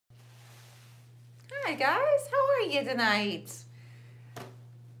Hi guys, how are you tonight?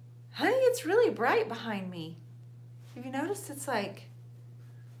 Honey, it's really bright behind me. Have you noticed it's like,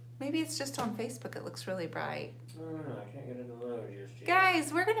 maybe it's just on Facebook it looks really bright. I can't get it to load just yet.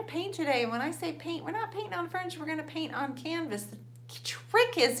 Guys, we're gonna paint today. When I say paint, we're not painting on furniture, we're gonna paint on canvas. The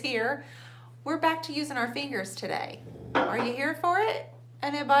trick is here, we're back to using our fingers today. Are you here for it?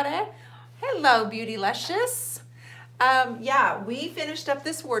 Anybody? Hello, Beautylicious. Yeah, we finished up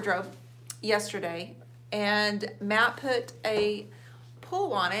this wardrobe yesterday and Matt put a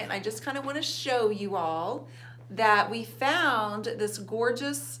pull on it, and I just kind of want to show you all that we found this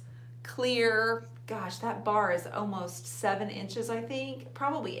gorgeous clear, gosh, that bar is almost 7 inches, I think,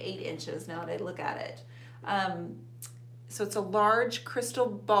 probably 8 inches now that I look at it. So it's a large crystal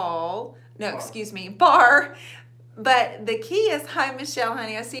ball, bar. But the key is, hi Michelle,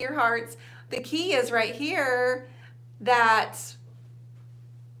 honey, I see your hearts. The key is right here that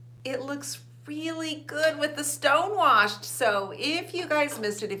it looks really good with the stone washed. So if you guys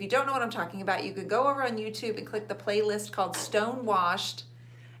missed it, if you don't know what I'm talking about, you can go over on YouTube and click the playlist called Stone Washed.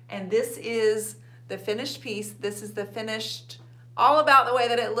 And this is the finished piece. This is the finished, all about the way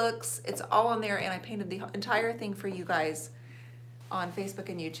that it looks. It's all on there, and I painted the entire thing for you guys on Facebook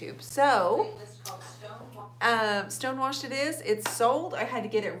and YouTube. So stone washed it is. It's sold. I had to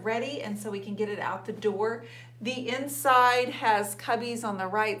get it ready, and so we can get it out the door. The inside has cubbies on the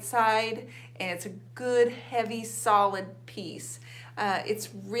right side, and it's a good, heavy, solid piece. It's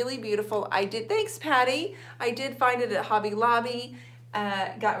really beautiful. Thanks Patty. I did find it at Hobby Lobby.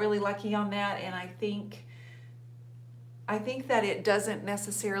 Got really lucky on that, and I think that it doesn't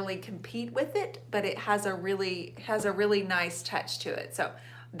necessarily compete with it, but it has a really nice touch to it. So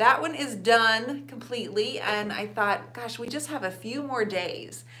that one is done completely, and I thought, gosh, we just have a few more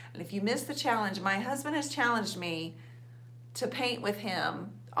days. And if you missed the challenge, my husband has challenged me to paint with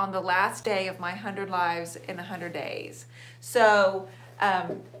him on the last day of my 100 Lives in 100 Days. So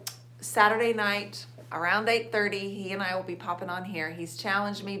Saturday night around 8:30, he and I will be popping on here. He's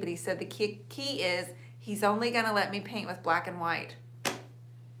challenged me, but he said the key is he's only gonna let me paint with black and white.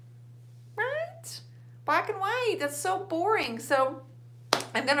 Right? Black and white, that's so boring. So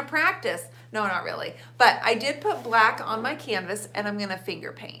I'm gonna practice. No, not really. But I did put black on my canvas, and I'm gonna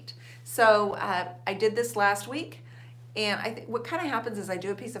finger paint. So I did this last week, and I think what kind of happens is I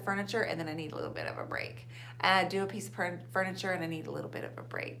do a piece of furniture, and then I need a little bit of a break. I do a piece of furniture, and I need a little bit of a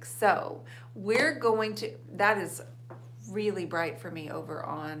break. So we're going to, that is really bright for me over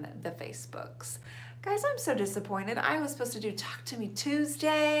on the Facebooks. Guys, I'm so disappointed. I was supposed to do Talk to Me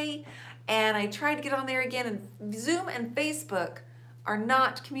Tuesday, and I tried to get on there again, and Zoom and Facebook are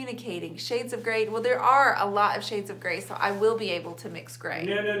not communicating. Shades of gray. Well, there are a lot of shades of gray, so I will be able to mix gray.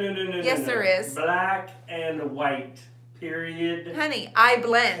 No. Yes, there is. Black and white, period. Honey, I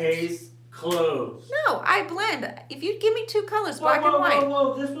blend. Case closed. No, I blend. If you give me 2 colors, black and white.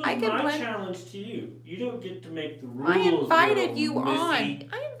 Well, this was I can my blend. challenge to you. You don't get to make the rules. I invited you missy. on.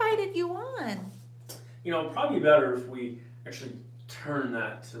 I invited you on. You know, probably better if we actually turn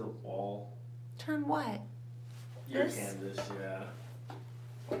that to the wall. Turn what? Your This? canvas, yeah.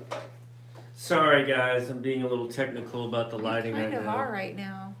 Sorry guys, I'm being a little technical about the lighting You right kind of now. are right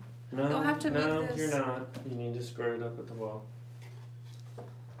now. No, You'll have to move this. you're not. You need to square it up at the wall.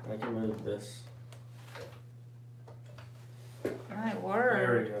 I can move this. My There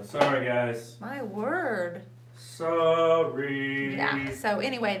word. we go. Sorry guys. My word. Sorry. Yeah. So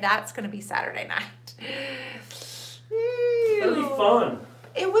anyway, that's going to be Saturday night. It'll be fun.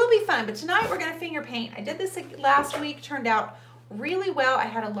 It will be fun, but tonight we're going to finger paint. I did this last week, turned out really well. I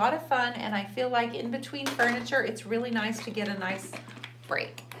had a lot of fun, and I feel like in between furniture, it's really nice to get a nice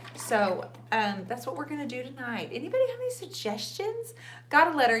break. So that's what we're going to do tonight. Anybody have any suggestions?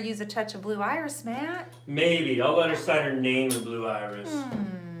 Gotta let her use a touch of blue iris, Matt. Maybe. I'll let her sign her name with blue iris.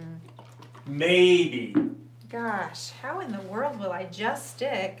 Maybe. Gosh, how in the world will I just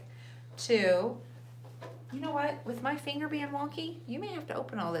stick to... You know what? With my finger being wonky, you may have to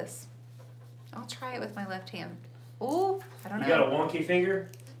open all this. I'll try it with my left hand. Ooh, I don't know. You got a wonky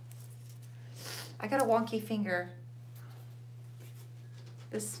finger? I got a wonky finger.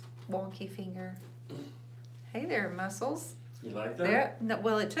 This wonky finger. Hey there, muscles. You like that? There. No,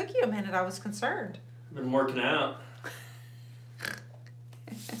 well, it took you a minute. I was concerned. Been working out.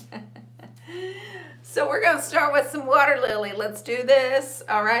 So we're going to start with some water lily. Let's do this.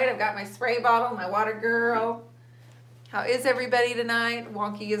 All right, I've got my spray bottle, my water girl. How is everybody tonight?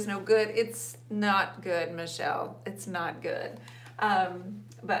 Wonky is no good. It's not good, Michelle. It's not good.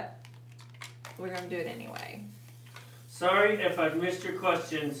 But we're going to do it anyway. Sorry if I've missed your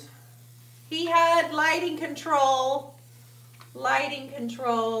questions. He had lighting control. lighting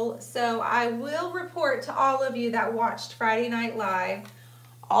control. So I will report to all of you that watched Friday Night Live.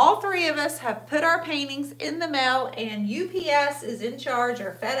 All three of us have put our paintings in the mail, and UPS is in charge,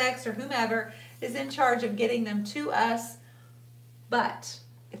 or FedEx or whomever is in charge of getting them to us. But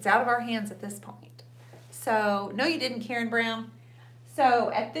it's out of our hands at this point. So, no you didn't, Karen Brown.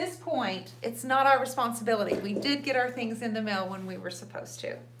 So at this point, it's not our responsibility. We did get our things in the mail when we were supposed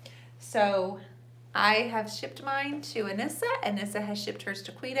to. So I have shipped mine to Anissa. Anissa has shipped hers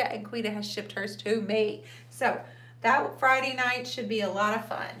to Quita, and Quita has shipped hers to me. So that Friday night should be a lot of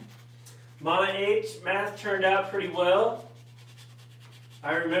fun. Mama H, math turned out pretty well.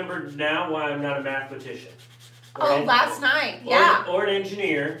 I remember now why I'm not a mathematician. Last night, yeah. Or an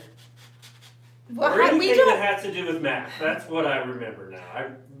engineer. Well, or anything that has to do with math. That's what I remember now.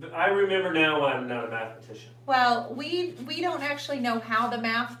 I remember now why I'm not a mathematician. Well, we don't actually know how the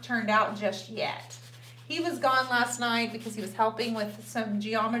math turned out just yet. He was gone last night because he was helping with some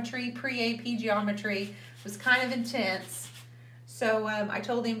geometry, pre-AP geometry. It was kind of intense. So I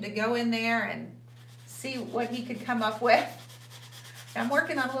told him to go in there and see what he could come up with. I'm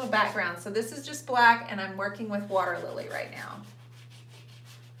working on a little background. So this is just black, and I'm working with water lily right now.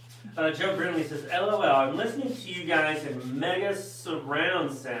 Joe Brimley says, LOL, I'm listening to you guys in mega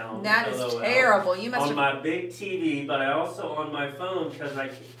surround sound. That is LOL, terrible. You must on my big TV, but I also on my phone because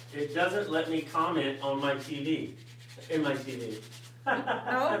it doesn't let me comment on my TV, in my TV.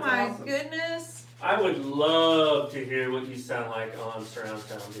 Oh my awesome. Goodness. I would love to hear what you sound like on surround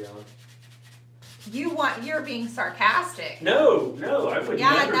sound, Dionne. You're being sarcastic. No, I would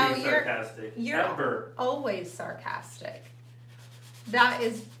never be sarcastic. You're ever. Always sarcastic. That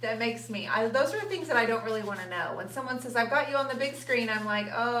makes me, those are things that I don't really want to know. When someone says, I've got you on the big screen, I'm like,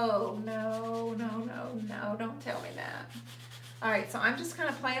 oh, no, don't tell me that. All right, so I'm just kind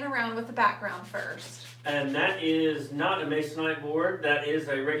of playing around with the background first. And that is not a masonite board, that is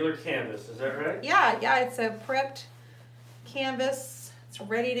a regular canvas, is that right? Yeah, it's a prepped canvas. It's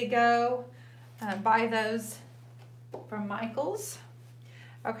ready to go. Buy those from Michael's.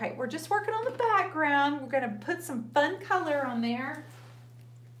 Okay, we're just working on the background. We're going to put some fun color on there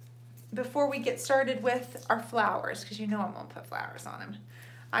before we get started with our flowers, because you know I'm going to put flowers on them.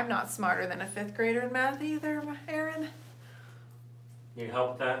 I'm not smarter than a 5th grader in math either, Erin. Need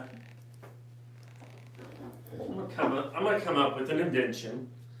help with that? I'm gonna come up with an invention.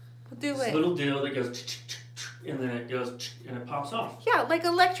 Do this it. Little deal that goes and then it goes and it pops off. Yeah, like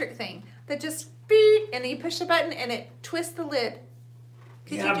an electric thing that just beep, and then you push the button and it twists the lid.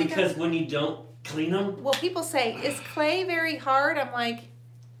 Yeah, because when you don't clean them. Well, people say, is clay very hard? I'm like,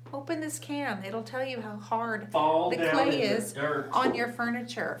 open this can. It'll tell you how hard the clay is on your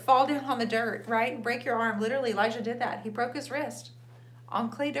furniture. Fall down on the dirt, right? Break your arm. Literally, Elijah did that. He broke his wrist on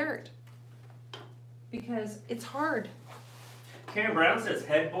clay dirt because it's hard. Karen Brown says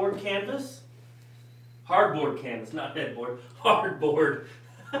headboard canvas. Hardboard canvas, not headboard. Hardboard.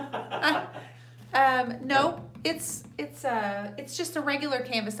 No, it's just a regular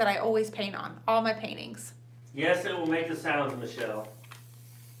canvas that I always paint on, all my paintings. Yes, it will make the sounds, Michelle.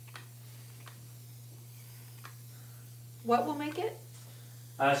 What will make it?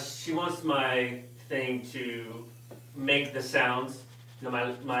 She wants my thing to make the sounds. You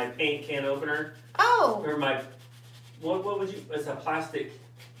know, my paint can opener. Oh. Or my, what would you, it's a plastic,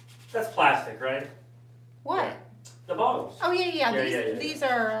 that's plastic, right? What? Yeah. The bottles. Oh yeah. These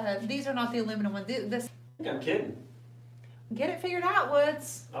are not the aluminum ones. This. I think I'm kidding. Get it figured out,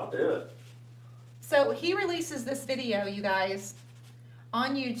 Woods. I'll do it. So he releases this video, you guys,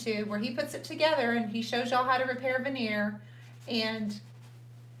 on YouTube where he puts it together and he shows y'all how to repair veneer. And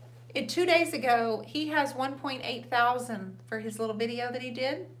 2 days ago, he has 1.8 thousand for his little video that he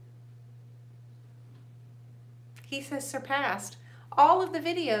did. He says surpassed all of the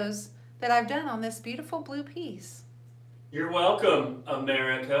videos that I've done on this beautiful blue piece. You're welcome,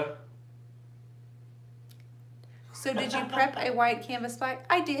 America. So did you prep a white canvas black?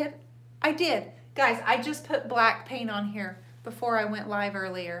 I did. Guys, I just put black paint on here before I went live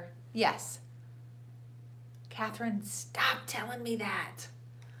earlier. Yes. Catherine, stop telling me that.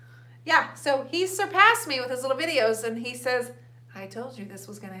 Yeah, so he's surpassed me with his little videos, and he says, I told you this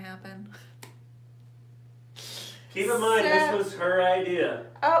was going to happen. Keep in mind, this was her idea.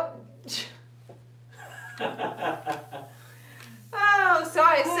 Oh. Oh, so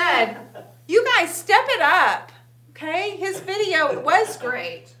I said, you guys step it up, okay? His video was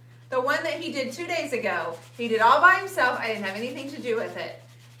great. The one that he did 2 days ago, he did all by himself. I didn't have anything to do with it.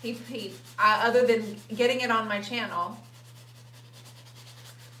 He other than getting it on my channel.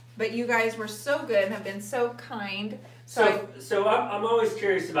 But you guys were so good and have been so kind. So I'm always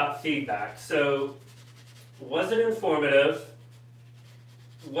curious about feedback. So was it informative?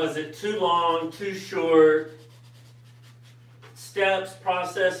 Was it too long, too short? Steps,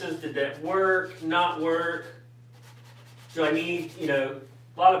 processes, did that work, not work? Do I need, a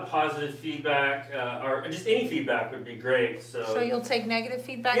lot of positive feedback, or just any feedback would be great. So you'll take negative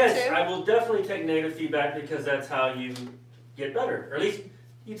feedback yes, too? I will definitely take negative feedback because that's how you get better. Or at least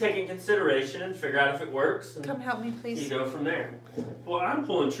you take in consideration and figure out if it works. And come help me, please. you go from there. Well, I'm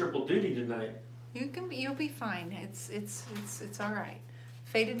pulling triple duty tonight. You'll be fine. It's all right.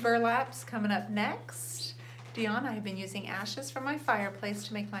 Faded burlaps coming up next. Dionne, I have been using ashes from my fireplace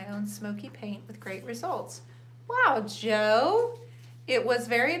to make my own smoky paint with great results. Wow, Joe. It was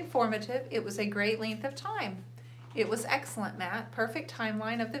very informative. It was a great length of time. It was excellent, Matt. Perfect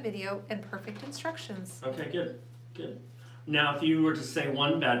timeline of the video and perfect instructions. Okay, good. Now, if you were to say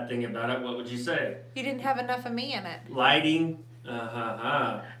one bad thing about it, what would you say? You didn't have enough of me in it. Lighting.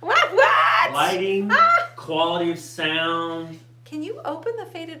 What? Lighting, quality of sound. Can you open the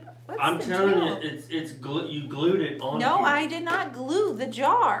faded? I'm telling you, it's you glued it on. No, I did not glue the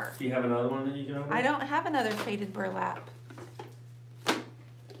jar. Do you have another one that you can open? I don't have another faded burlap.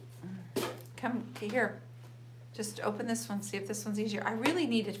 Come here. Just open this one, see if this one's easier. I really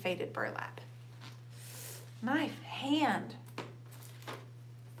needed faded burlap. My hand.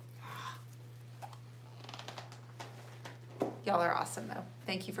 Y'all are awesome though.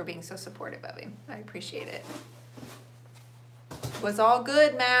 Thank you for being so supportive of him. I appreciate it. Was all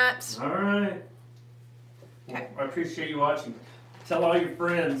good, Matt. All right. Okay. Well, I appreciate you watching. Tell all your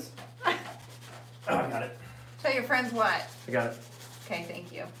friends. Oh, I got it. Tell your friends what? I got it. Okay,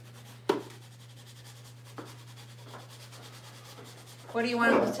 thank you. What do you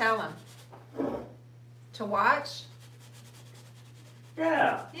want them to tell them? To watch?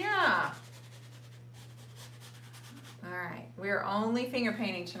 Yeah. Yeah. All right. We're only finger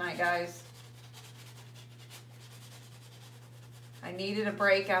painting tonight, guys. I needed a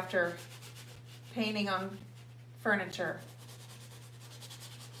break after painting on furniture.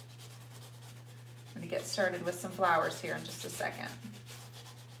 I'm going to get started with some flowers here in just a second.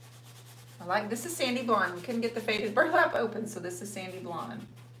 This is Sandy Blonde. We couldn't get the faded burlap open, so this is Sandy Blonde.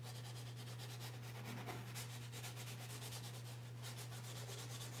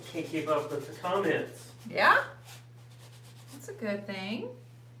 I can't keep up with the comments. Yeah? That's a good thing.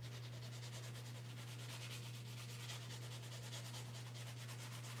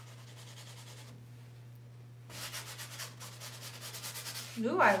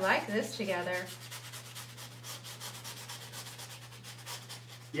 Ooh, I like this together.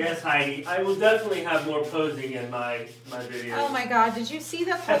 Yes, Heidi. I will definitely have more posing in my videos. Oh my God, did you see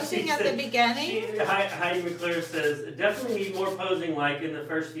the posing at the beginning? Heidi McClure says, definitely need more posing like in the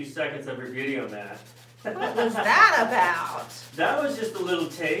first few seconds of your video, Matt. What was that about? That was just a little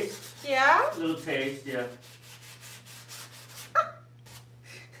taste. Yeah? A little taste, yeah.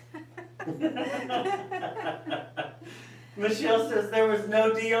 Michelle says there was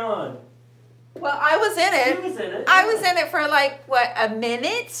no Dionne. Well, I was in it. She was in it. I was in it for like, what, a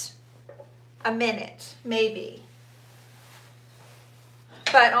minute? A minute, maybe.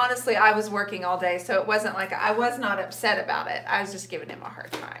 But honestly, I was working all day, so it wasn't like, I was not upset about it. I was just giving him a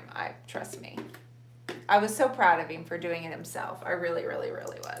hard time. Trust me. I was so proud of him for doing it himself. I really, really,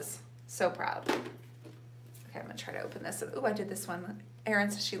 really was. So proud. Okay, I'm gonna try to open this. Ooh, I did this one.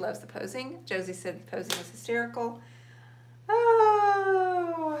 Erin says she loves the posing. Josie said the posing was hysterical.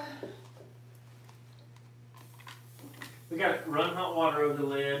 Oh. We got run hot water over the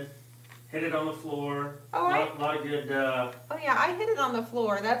lid, hit it on the floor. Oh, a lot of good. Oh yeah, I hit it on the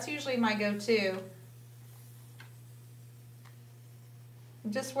floor. That's usually my go-to.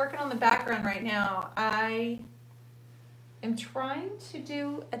 I'm just working on the background right now. I am trying to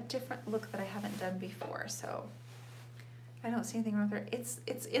do a different look that I haven't done before, so I don't see anything wrong with it.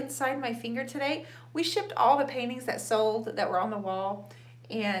 It's inside my finger today. We shipped all the paintings that sold that were on the wall,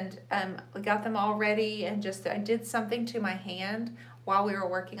 and we got them all ready, and just I did something to my hand while we were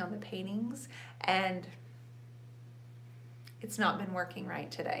working on the paintings, and it's not been working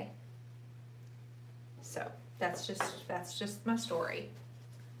right today. So that's just my story.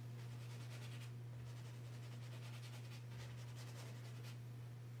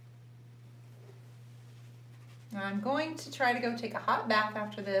 Now I'm going to try to go take a hot bath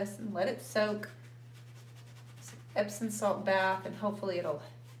after this and let it soak. Epsom salt bath, and hopefully it'll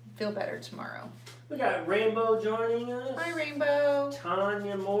feel better tomorrow. We got Rainbow joining us. Hi, Rainbow.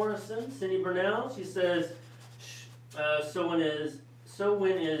 Tanya Morrison, Cindy Burnell. She says, so when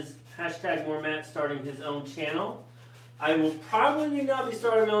is hashtag more Matt starting his own channel? I will probably not be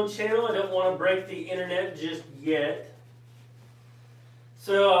starting my own channel. I don't want to break the internet just yet.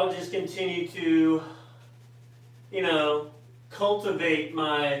 So I'll just continue to, cultivate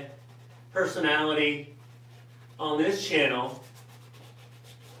my personality on this channel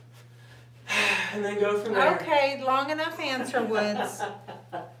and then go from there. Okay, long enough answer, Woods.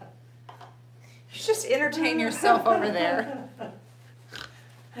 You just entertain yourself over there.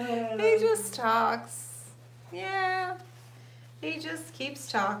 He just talks. Yeah. He just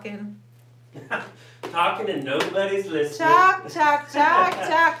keeps talking. Talking and nobody's listening. Talk. Isn't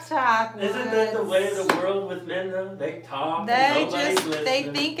that the way of the world with men though? They talk and nobody's listening. They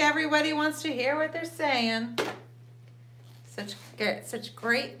think everybody wants to hear what they're saying. Such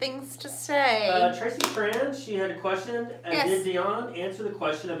great things to say. Tracy Fran, she had a question. Yes. Did Dionne answer the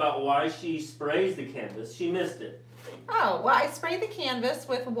question about why she sprays the canvas? She missed it. Oh, well, I spray the canvas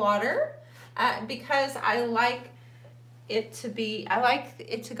with water because I like it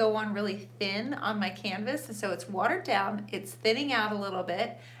to go on really thin on my canvas, and so it's watered down, it's thinning out a little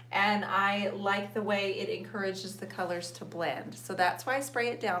bit, and I like the way it encourages the colors to blend. So that's why I spray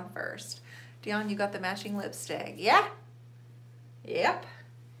it down first. Dionne, you got the matching lipstick. Yeah? Yep.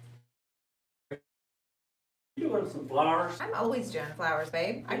 You doing some flowers? I'm always doing flowers,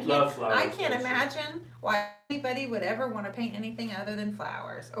 babe. I love flowers. I can't imagine why anybody would ever want to paint anything other than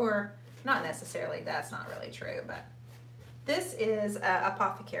flowers. Or, not necessarily, that's not really true, but this is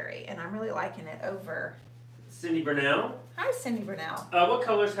Apothecary, and I'm really liking it over. Cindy Burnell. Hi, Cindy Burnell. What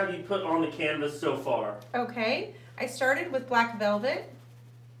colors have you put on the canvas so far? Okay, I started with Black Velvet.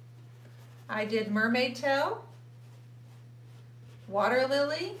 I did Mermaid Tail, Water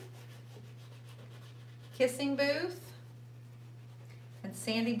Lily, Kissing Booth, and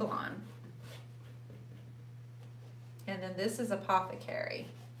Sandy Blonde. And then this is Apothecary.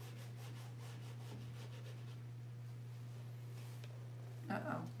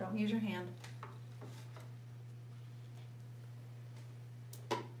 Uh-oh, don't use your hand.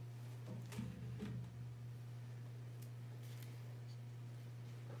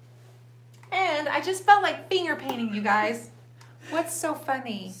 And I just felt like finger painting, you guys. What's so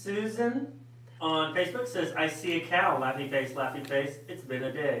funny? Susan on Facebook says, I see a cow. Laughy face, laughy face. It's been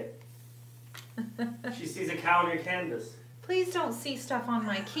a day. She sees a cow on your canvas. Please don't see stuff on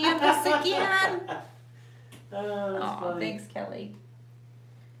my canvas again. Oh, thanks, Kelly.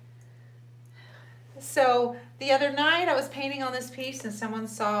 So the other night I was painting on this piece and someone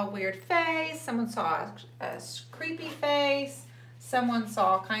saw a weird face, someone saw a creepy face, someone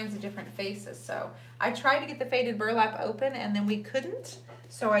saw all kinds of different faces. So I tried to get the faded burlap open and then we couldn't.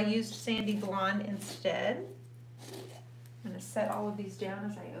 So I used Sandy Blonde instead. I'm going to set all of these down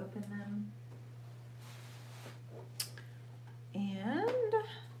as I open them. And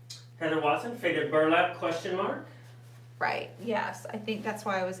Heather Watson, faded burlap, question mark. right, yes, I think that's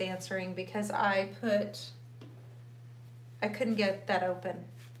why I was answering, because I couldn't get that open.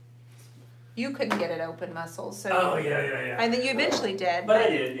 You couldn't get it open, Muscles. So Oh, yeah. and then you eventually did. But I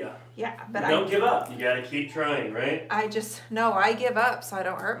did, yeah. Yeah, but Don't give up. You gotta keep trying, right? I give up so I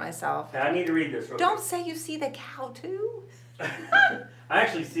don't hurt myself. I need to read this real Don't say you see the cow too. quick. I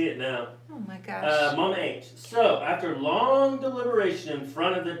actually see it now. Oh my gosh. Mama H. So, after long deliberation in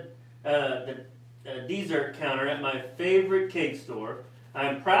front of the dessert counter at my favorite cake store, I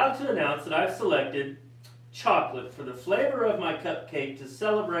am proud to announce that I've selected chocolate for the flavor of my cupcake to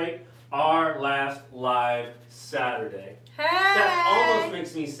celebrate our last live Saturday. Hey! That almost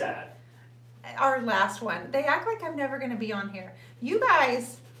makes me sad. Our last one. They act like I'm never going to be on here. You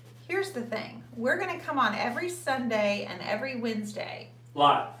guys, here's the thing. We're going to come on every Sunday and every Wednesday.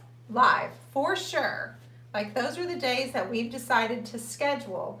 Live, for sure. Like, those are the days that we've decided to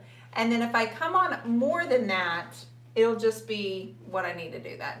schedule. And then if I come on more than that, it'll just be what I need to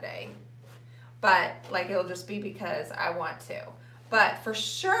do that day. But, like, it'll just be because I want to. But for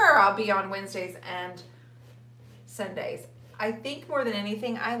sure, I'll be on Wednesdays and Sundays. I think more than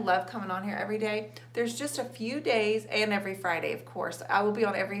anything, I love coming on here every day. There's just a few days, and every Friday, of course. I will be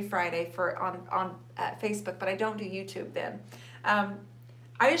on every Friday on Facebook, but I don't do YouTube then.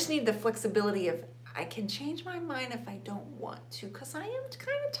 I just need the flexibility of I can change my mind if I don't want to, because I am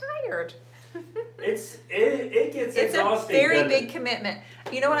kind of tired. It gets exhausting. It's a very big commitment.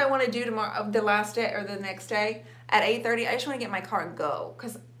 You know what I want to do tomorrow, the last day or the next day at 8:30? I just want to get my car and go,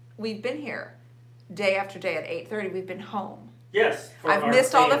 because we've been here day after day at 8:30. We've been home. Yes. I've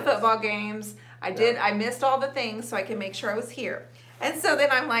missed all the football games. I missed all the things so I can make sure I was here. And so then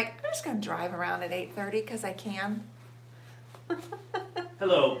I'm like, I'm just going to drive around at 8:30 because I can.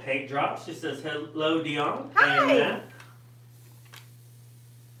 Hello, Paint Drop. She says, hello, Dionne. Hi.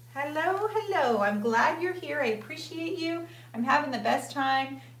 Hello. I'm glad you're here. I appreciate you. I'm having the best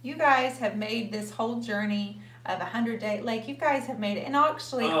time. You guys have made this whole journey of 100-day. Like, you guys have made it, and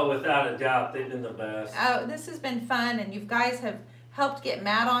actually, Oh, without a doubt, they've been the best. oh, this has been fun, and you guys have helped get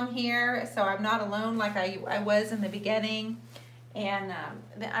Matt on here, so I'm not alone like I was in the beginning, and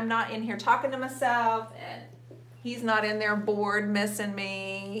I'm not in here talking to myself, and he's not in there bored missing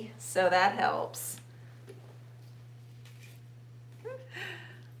me, so that helps.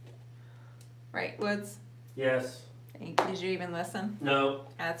 Right, Woods? Yes. Did you even listen? No.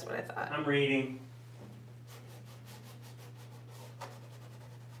 That's what I thought. I'm reading.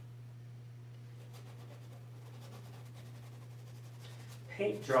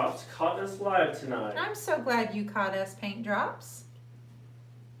 Paint Drops caught us live tonight. I'm so glad you caught us, Paint Drops.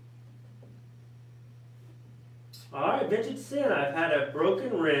 Alright, Vintage Sin. I've had a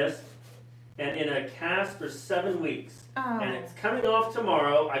broken wrist and in a cast for 7 weeks. Oh. And it's coming off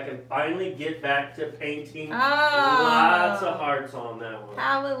tomorrow. I can finally get back to painting. Oh. Lots of hearts on that one.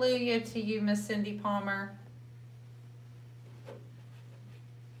 Hallelujah to you, Miss Cindy Palmer.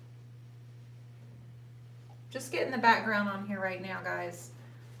 Just get in the background on here right now, guys.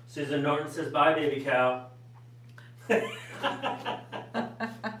 Susan Norton says, bye, baby cow.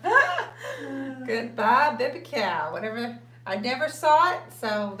 Goodbye, baby cow. Whatever. I never saw it,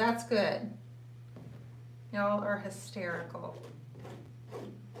 so that's good. Y'all are hysterical.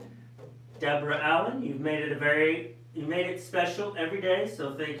 Deborah Allen, you made it special every day,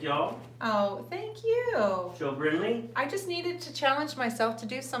 so thank y'all. Oh, thank you. Joe Brinley. I just needed to challenge myself to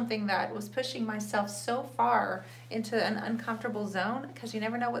do something that was pushing myself so far into an uncomfortable zone, because you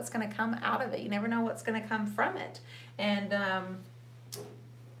never know what's going to come out of it. You never know what's going to come from it. And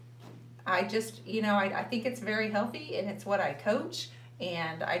I just, I think it's very healthy, and it's what I coach.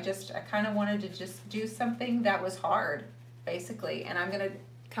 And I kind of wanted to just do something that was hard, basically. And I'm going to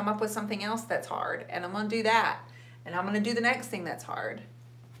come up with something else that's hard. And I'm going to do that. And I'm going to do the next thing that's hard.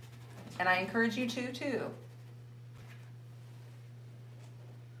 And I encourage you to, too.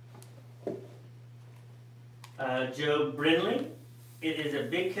 Joe Brinley, it is a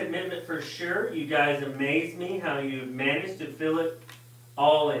big commitment for sure. You guys amaze me how you've managed to fit it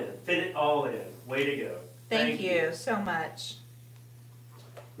all in. Way to go. Thank you so much.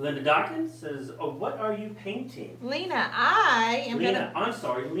 Linda Dawkins says, oh, what are you painting? Lena, I am Lena, I'm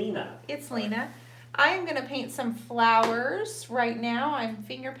sorry, Lena. It's Lena. I am going to paint some flowers right now. I'm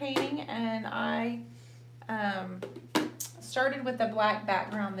finger painting, and I started with a black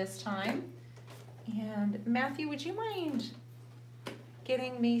background this time. And Matthew, would you mind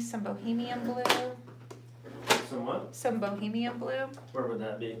getting me some bohemian blue? Some what? Some bohemian blue. Where would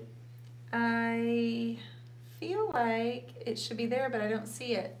that be? I feel like it should be there, but I don't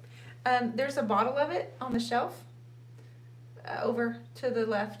see it. There's a bottle of it on the shelf. Over to the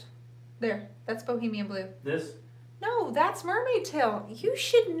left. There. That's bohemian blue. This? No, that's mermaid tail. You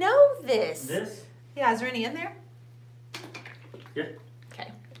should know this. This? Yeah, is there any in there? Yeah.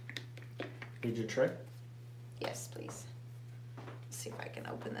 Okay. Need your tray? Yes, please. Let's see if I can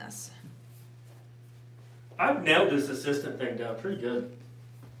open this. I've nailed this assistant thing down pretty good.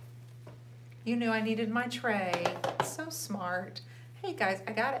 You knew I needed my tray. So smart. Hey guys,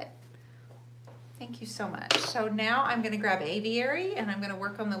 I got it. Thank you so much. So now I'm going to grab aviary, and I'm going to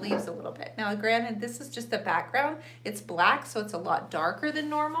work on the leaves a little bit. Now granted, this is just the background. It's black, so it's a lot darker than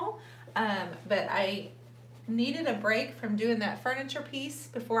normal. But I needed a break from doing that furniture piece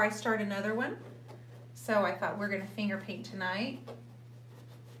before I start another one. So I thought we're going to finger paint tonight.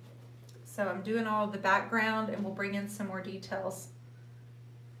 So I'm doing all of the background, and we'll bring in some more details.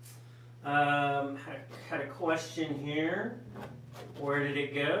 Had a question here. Where did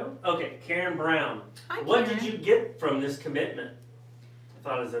it go? Okay, Karen Brown. Hi, What Karen. did you get from this commitment? I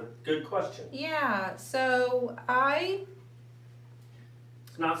thought it was a good question. Yeah, so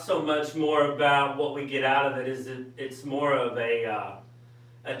It's not so much more about what we get out of it. It's more of a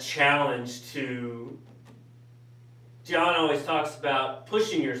challenge to. John always talks about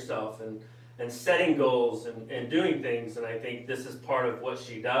pushing yourself and setting goals and doing things, and I think this is part of what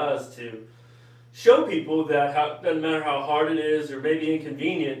she does to show people that it doesn't matter how hard it is or maybe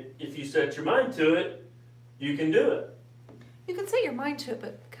inconvenient, if you set your mind to it, you can do it. You can set your mind to it,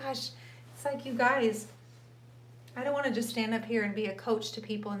 but gosh, it's like, you guys, I don't want to just stand up here and be a coach to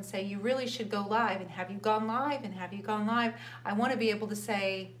people and say, you really should go live, and have you gone live, and have you gone live. I want to be able to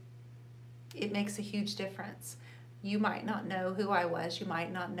say, it makes a huge difference. You might not know who I was. You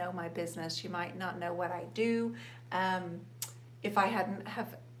might not know my business. You might not know what I do. If I hadn't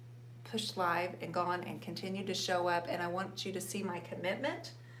have pushed live and gone and continued to show up, and I want you to see my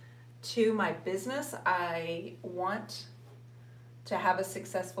commitment to my business. I want to have a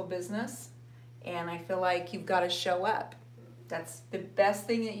successful business, and I feel like you've got to show up. That's the best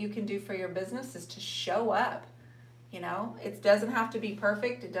thing that you can do for your business, is to show up. You know, it doesn't have to be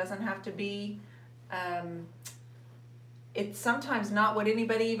perfect. It doesn't have to be, it's sometimes not what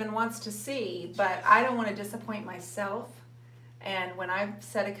anybody even wants to see, but I don't want to disappoint myself. And when I've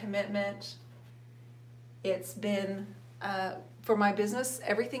set a commitment, it's been, for my business,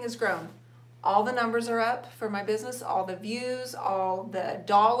 everything has grown. All the numbers are up for my business, all the views, all the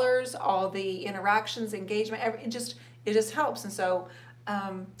dollars, all the interactions, engagement, it just helps. And so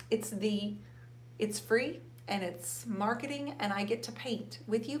it's free and it's marketing, and I get to paint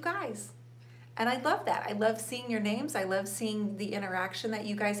with you guys. And I love that. I love seeing your names. I love seeing the interaction that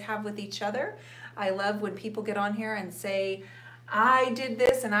you guys have with each other. I love when people get on here and say, I did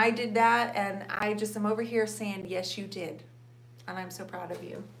this and I did that, and I just am over here saying, yes, you did. And I'm so proud of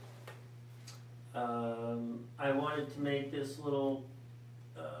you. I wanted to make this little,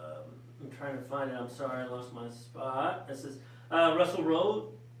 I'm trying to find it, I'm sorry, I lost my spot. This is Russell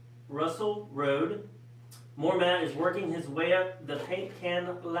Road. More Matt is working his way up the paint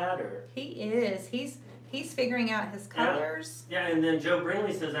can ladder. He is. He's figuring out his colors. Yeah, and then Joe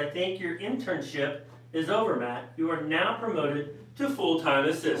Brinley says, I think your internship is over, Matt. You are now promoted to full-time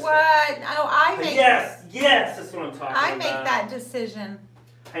assistant. What? Oh, I make. Yes, that's what I'm talking about. I make that decision.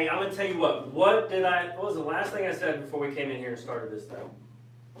 Hey, I'm gonna tell you what what was the last thing I said before we came in here and started this thing?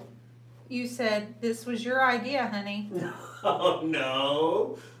 You said this was your idea, honey. Oh,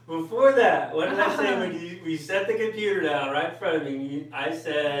 no. Before that, what did I say when we set the computer down right in front of me? I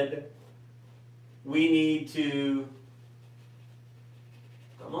said, we need to,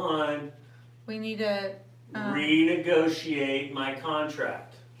 come on. We need to. Renegotiate my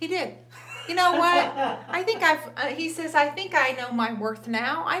contract. He did. You know what? I think he says, I think I know my worth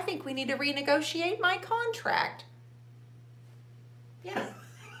now. I think we need to renegotiate my contract. Yeah.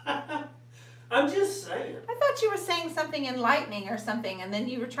 I'm just saying. I thought you were saying something enlightening or something, and then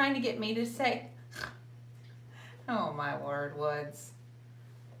you were trying to get me to say, oh my word, Woods.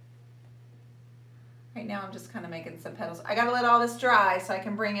 Right now I'm just kind of making some petals. I got to let all this dry so I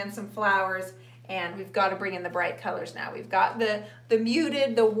can bring in some flowers, and we've got to bring in the bright colors now. We've got the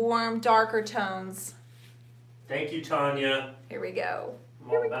muted, the warm, darker tones. Thank you, Tanya. Here we go.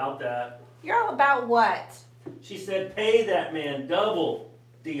 I'm all about that. You're all about what? She said, pay that man double,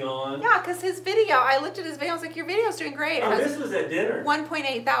 Dionne. Yeah, because his video, I looked at his video, I was like, your video's doing great. Oh, this was at dinner.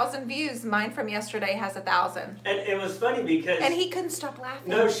 1.8 thousand views. Mine from yesterday has 1,000. And it was funny because... And he couldn't stop laughing.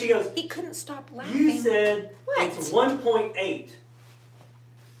 No, she goes... He couldn't stop laughing. You said what? It's 1.8.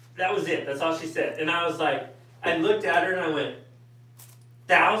 That was it. That's all she said. And I was like, I looked at her and I went,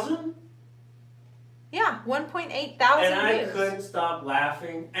 1,000? Yeah, 1.8 thousand And I views. couldn't stop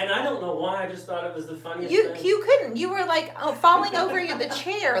laughing. And I don't know why, I just thought it was the funniest thing. You couldn't. You were like falling over the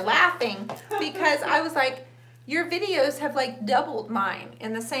chair laughing because I was like, your videos have like doubled mine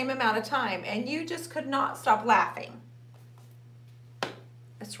in the same amount of time, and you just could not stop laughing.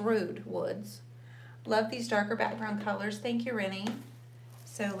 It's rude, Woods. Love these darker background colors. Thank you, Rennie.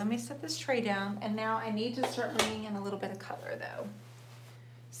 So let me set this tray down, and now I need to start bringing in a little bit of color though.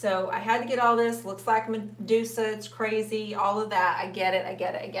 So I had to get all this. Looks like Medusa. It's crazy. All of that. I get it.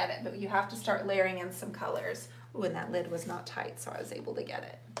 But you have to start layering in some colors. Ooh, and that lid was not tight, so I was able to get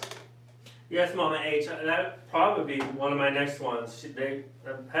it. Yes, Mama H. That probably be one of my next ones.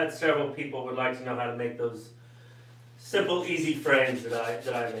 I've had several people would like to know how to make those simple, easy frames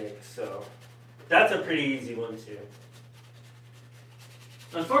that I make. So that's a pretty easy one too.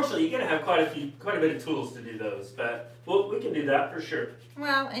 Unfortunately, you're gonna have quite a bit of tools to do those, but we can do that for sure.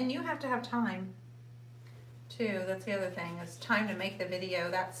 Well, and you have to have time too. That's the other thing, is time to make the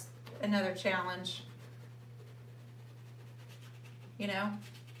video. That's another challenge. You know?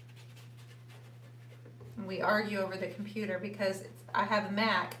 And we argue over the computer because I have a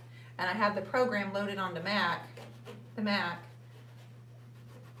Mac and I have the program loaded onto the Mac.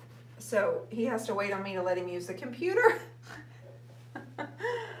 So he has to wait on me to let him use the computer. I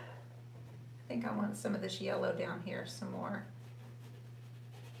think I want some of this yellow down here some more.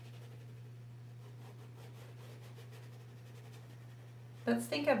 Let's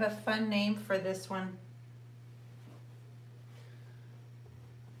think of a fun name for this one.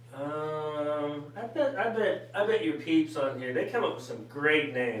 I bet your peeps on here, they come up with some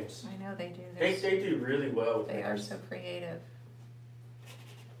great names. I know they do. They do really well with They are names. so creative.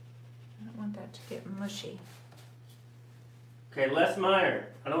 I don't want that to get mushy. Okay, Les Meyer.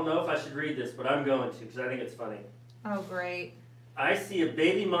 I don't know if I should read this, but I'm going to because I think it's funny. Oh, great. I see a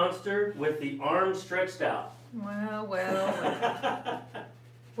baby monster with the arm stretched out. Well, well,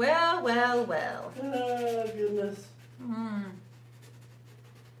 well. well. Oh, goodness. Mm.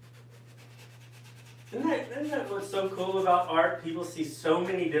 Isn't that what's so cool about art? People see so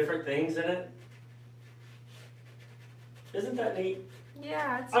many different things in it. Isn't that neat?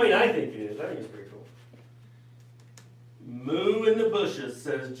 Yeah, it's I mean, neat. I think it is. I think it's pretty cool. Moo in the bushes,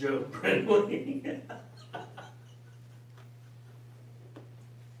 says Joe Brindley.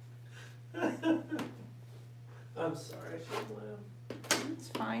 I'm sorry, I shouldn't laugh. It's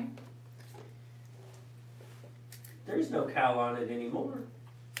fine. There's no cow on it anymore.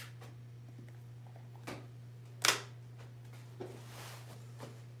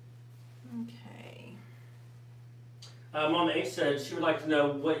 Okay. Mama H said she would like to know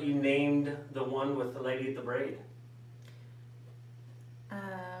what you named the one with the lady at the braid.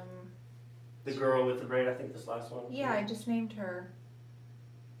 The girl with the braid, I think this last one. Yeah, I just named her.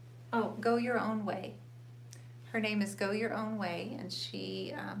 Oh, Go Your Own Way. Her name is Go Your Own Way, and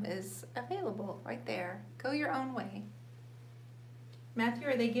she is available right there. Go Your Own Way. Matthew,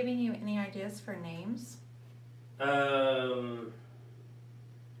 are they giving you any ideas for names?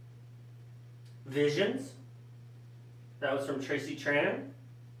 Visions. That was from Tracy Tran.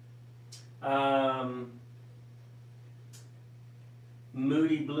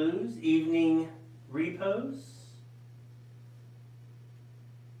 Moody Blues, Evening Repose.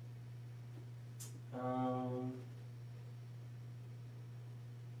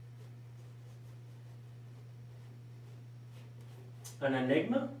 An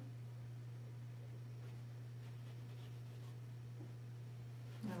Enigma.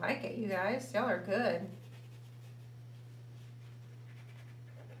 I like it, you guys. Y'all are good.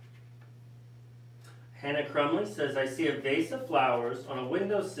 Hannah Crumley says, I see a vase of flowers on a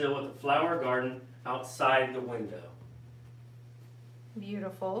windowsill with a flower garden outside the window.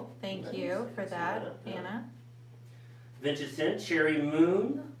 Beautiful. Thank Nice. you for that, Yeah. Anna. Vincent, Cherry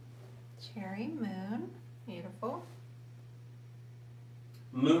Moon. Cherry Moon. Beautiful.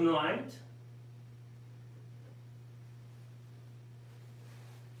 Moonlight.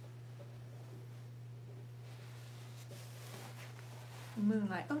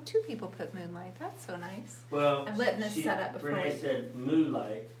 Moonlight. Oh, two people put Moonlight. That's so nice. Well, I'm letting this set up before Renee we... said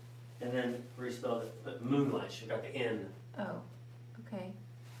moonlight, and then respelled it, but moonlight. She got the N. Oh, okay.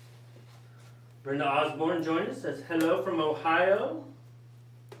 Brenda Osborne joined us. Says hello from Ohio.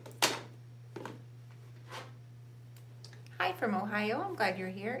 Hi from Ohio. I'm glad you're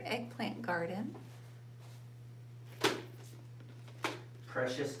here. Eggplant Garden.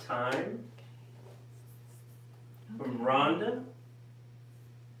 Precious Time from Rhonda.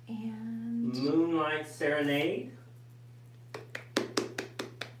 And Moonlight Serenade.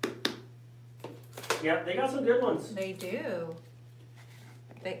 Yep, they got some good ones. they do.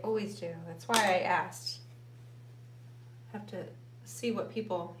 They always do. That's why I asked. Have to see what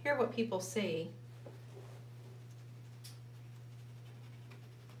people, hear what people see.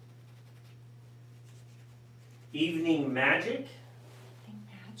 Evening Magic.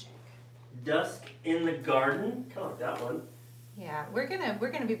 Magic. Dusk in the Garden. Kind of like that one. Yeah, we're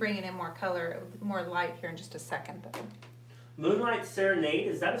gonna be bringing in more color, more light here in just a second, though. Moonlight Serenade.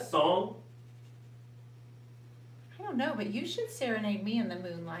 Is that a song? I don't know, but you should serenade me in the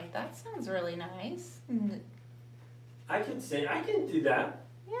moonlight. That sounds really nice. I can sing. I can do that.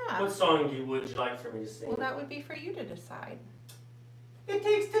 Yeah. What song would you like for me to sing? Well, that would be for you to decide. It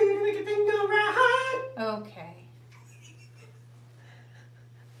takes two to make a thing go right. Okay.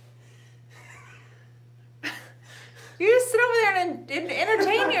 You just sit over there and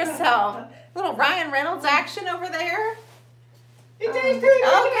entertain yourself. Little Ryan Reynolds action over there. It takes two to make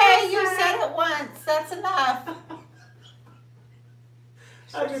Okay, it you go said right. it once. That's enough.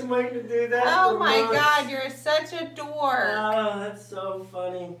 I've been waiting to do that. Oh for my months. God, you're such a dork. Oh, that's so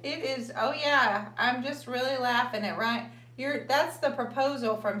funny. It is. Oh yeah, I'm just really laughing at Ryan. That's the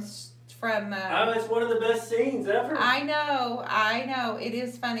proposal from. Oh, it's one of the best scenes ever. I know. It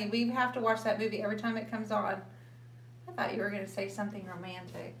is funny. We have to watch that movie every time it comes on. I thought you were going to say something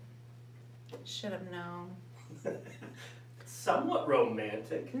romantic. Should have known. Somewhat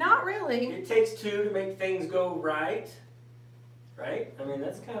romantic. Not really. It takes two to make things go right. Right? I mean,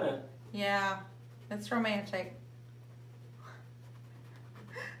 that's kind of... Yeah, it's romantic.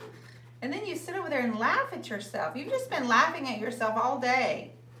 And then you sit over there and laugh at yourself. You've just been laughing at yourself all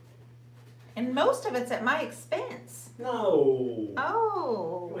day. And most of it's at my expense. No.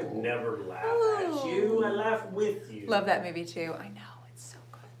 Oh. I would never laugh Oh. at you. I laugh with you. Love that movie too. I know, it's so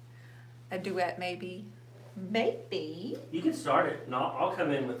good. A duet maybe. Maybe. You can start it, and I'll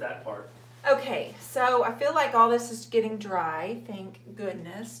come in with that part. Okay, so I feel like all this is getting dry. Thank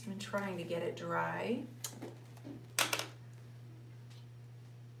goodness. I've been trying to get it dry.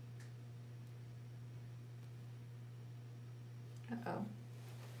 Uh-oh.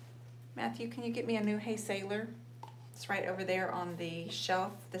 Matthew, can you get me a new Hey Sailor It's right over there on the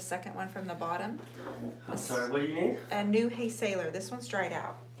shelf, the second one from the bottom. I'm sorry, what do you need? A new Hey Sailor. This one's dried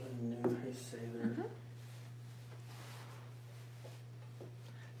out. A new Hey Sailor.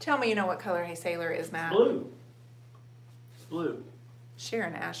 Tell me you know what color Hey Sailor is, Matt. Blue. It's blue.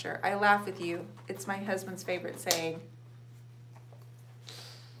 Sharon Asher. I laugh with you. It's my husband's favorite saying.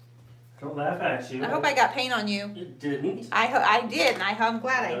 Don't laugh at you. I hope I got paint on you. You didn't. I did, and I'm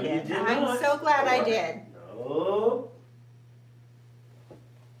glad I No, did. you did I'm not. so glad I did. No.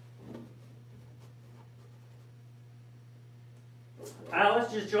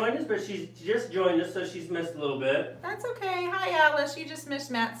 Alice just joined us, but she's just joined us, so she's missed a little bit. That's okay. Hi, Alice. You just missed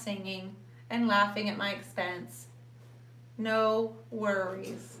Matt singing and laughing at my expense. No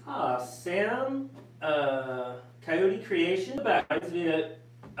worries. Sam, Coyote Creation reminds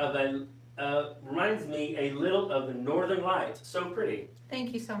me a little of the Northern Lights. So pretty.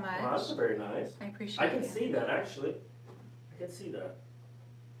 Thank you so much. Wow, that's very nice. I appreciate I it. can see that actually. I can see that.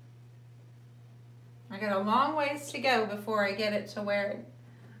 I got a long ways to go before I get it to where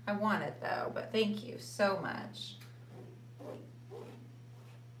I want it, though. But thank you so much.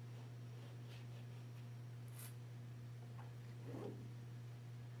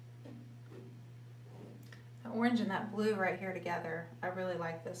 That orange and that blue right here together. I really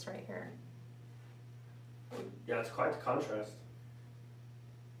like this right here. Yeah, it's quite the contrast.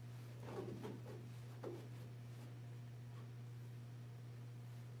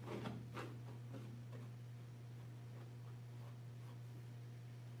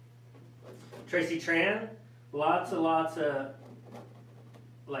 Tracy Tran, lots of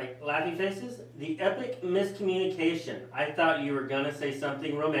like laughing faces. The epic miscommunication. I thought you were gonna say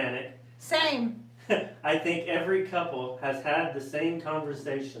something romantic. Same. I think every couple has had the same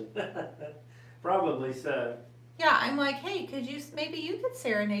conversation. Probably so. Yeah, I'm like, hey, maybe you could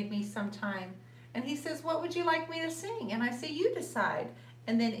serenade me sometime. And he says, what would you like me to sing? And I say, you decide.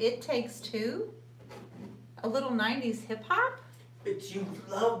 And then It Takes Two, a little 90s hip hop. You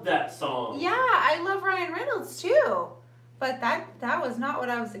love that song. Yeah, I love Ryan Reynolds too. But that was not what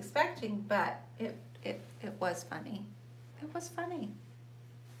I was expecting, but it was funny. It was funny.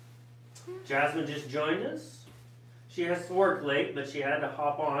 Jasmine just joined us. She has to work late, but she had to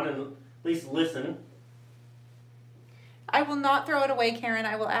hop on and at least listen. I will not throw it away, Karen.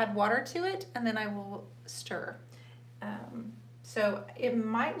 I will add water to it, and then I will stir. So it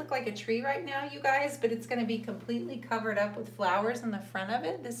might look like a tree right now, you guys, but it's going to be completely covered up with flowers in the front of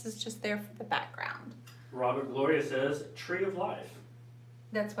it. This is just there for the background. Robert Gloria says, Tree of Life.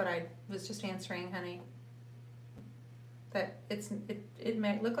 That's what I was just answering, honey. That it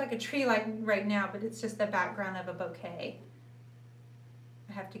may look like a tree like right now, but it's just the background of a bouquet.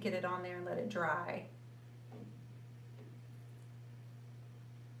 I have to get it on there and let it dry.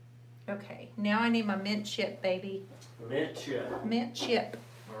 Okay, now I need my mint chip, baby. Mint chip. Mint chip.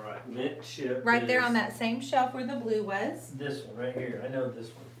 All right, mint chip. Right there on that same shelf where the blue was. This one right here. I know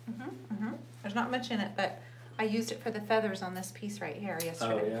this one. There's not much in it, but I used it for the feathers on this piece right here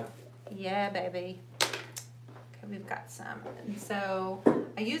yesterday. Oh, yeah. Yeah, baby. Okay, we've got some. And so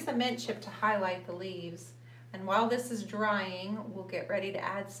I use the mint chip to highlight the leaves. And while this is drying, we'll get ready to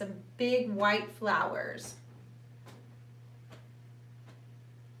add some big white flowers.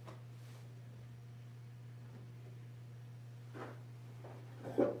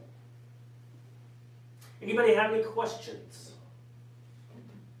 Anybody have any questions?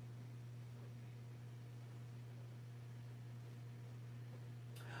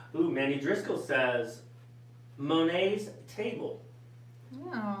 Ooh, Mandy Driscoll says, Monet's Table.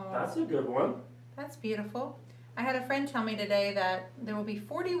 Oh, That's a good one. that's beautiful. I had a friend tell me today that there will be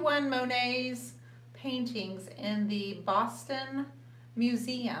 41 Monet's paintings in the Boston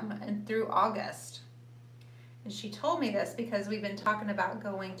Museum and through August. And she told me this because we've been talking about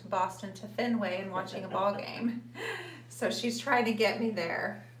going to Boston to Fenway and watching a ball game. So she's trying to get me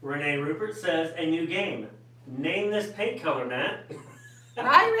there. Renee Rupert says, a new game. Name this paint color, Matt.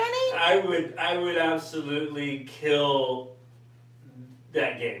 Right, Rennie? I would absolutely kill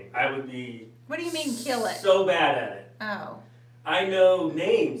that game. I would be. What do you mean kill it? So bad at it. Oh. I know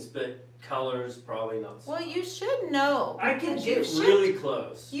names, but colors probably not. So Well, you should know. I can because get really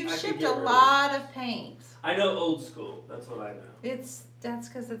close. You've I could shipped get a really lot of paint. I know old school. That's what I know. That's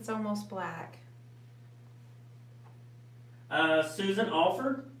because it's almost black. Susan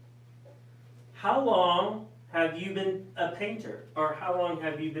Alford, how long have you been a painter? Or how long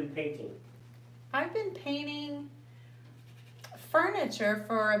have you been painting? I've been painting furniture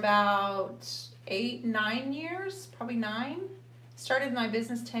for about 8, 9 years, probably 9. Started my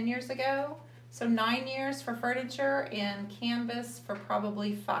business 10 years ago. So 9 years for furniture and canvas for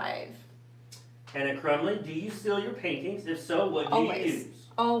probably 5. Anna Crumley, do you seal your paintings? If so, what do you use?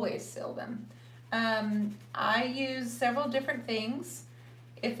 Always seal them. I use several different things.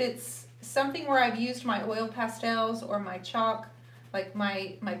 If it's something where I've used my oil pastels or my chalk, like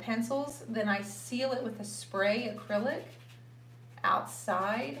my pencils, then I seal it with a spray acrylic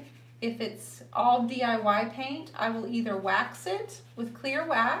outside. If it's all DIY paint, I will either wax it with clear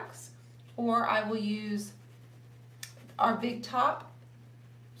wax, or I will use our Big Top.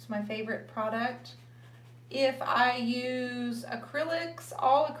 It's my favorite product. If I use acrylics,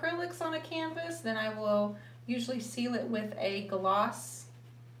 all acrylics on a canvas, then I will usually seal it with a gloss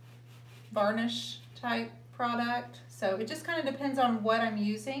varnish type product. So it just kind of depends on what I'm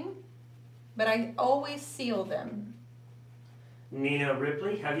using, but I always seal them. Nina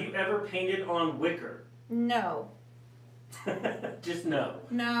Ripley, have you ever painted on wicker? No. Just no.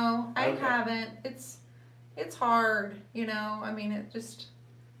 No, I haven't. It's hard, you know. I mean,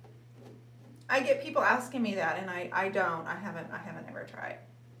 I get people asking me that, and I don't. I haven't ever tried.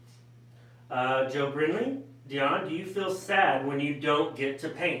 Joe Brinley, Dionne, do you feel sad when you don't get to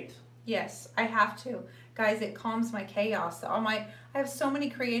paint? Yes, I have to. Guys, it calms my chaos. I have so many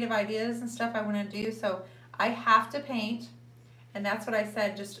creative ideas and stuff I want to do, so I have to paint. And that's what I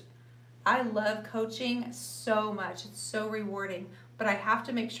said, I love coaching so much. It's so rewarding, but I have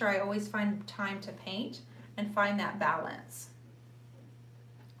to make sure I always find time to paint and find that balance.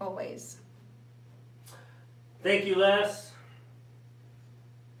 Always. Thank you, Les.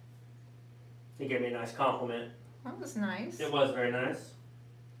 He gave me a nice compliment. That was nice. It was very nice.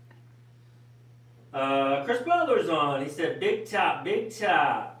 Chris Butler's on. He said, big top, big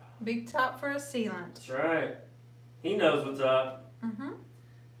top. Big top for a sealant. That's right. He knows what's up. Mm-hmm.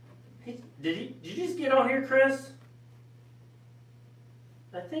 Did you just get on here, Chris?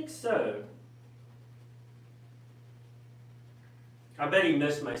 I think so. I bet he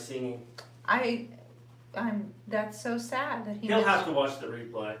missed my singing. That's so sad that He'll have to watch the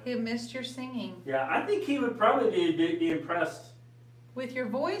replay. He missed your singing. Yeah, I think he would probably be impressed. With your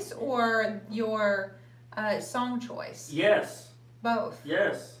voice or your song choice? Yes. Both.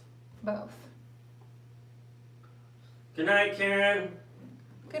 Yes. Both. Good night, Karen.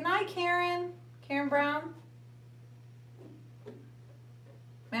 Good night, Karen. Karen Brown?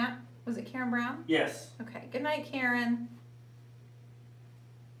 Matt, was it Karen Brown? Yes. Okay. Good night, Karen.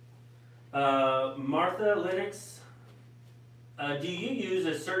 Martha Lennox, do you use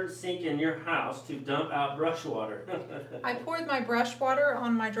a certain sink in your house to dump out brush water? I poured my brush water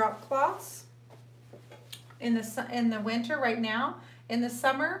on my drop cloths in the winter right now. In the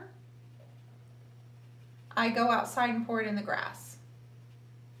summer, I go outside and pour it in the grass.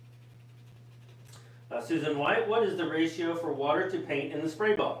 Susan White, what is the ratio for water to paint in the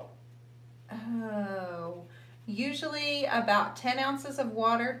spray bottle? Oh, usually about 10 ounces of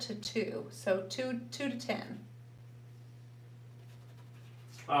water to 2. So 2 to 10.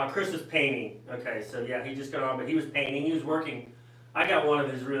 Chris is painting. Okay, so yeah, he just got on, but he was painting. He was working. I got one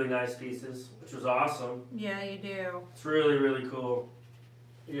of his really nice pieces, which was awesome. Yeah, you do. It's really, really cool.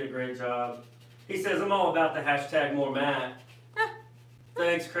 You did a great job. He says, I'm all about the hashtag more Matt.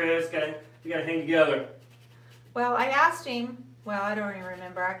 Thanks, Chris. We gotta hang together. Well, I asked him, I don't even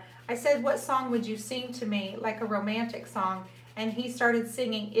remember. I said, what song would you sing to me, like a romantic song? And he started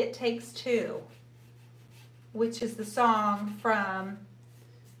singing It Takes Two, which is the song from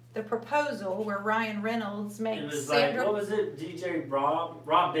The Proposal, where Ryan Reynolds makes It was Sandra... like, what was it? DJ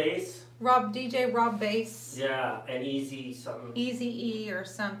Rob Bass? DJ Rob Bass. Yeah, and Easy something. Easy E or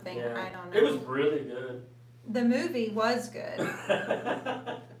something, Yeah. I don't know. It was really good. The movie was good.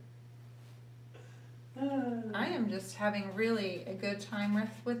 I am just having really a good time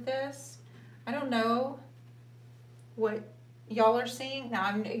with this. I don't know what y'all are seeing. Now,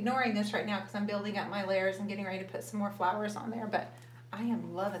 I'm ignoring this right now because I'm building up my layers and getting ready to put some more flowers on there, but I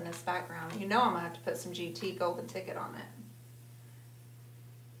am loving this background. You know I'm going to have to put some GT Golden Ticket on it.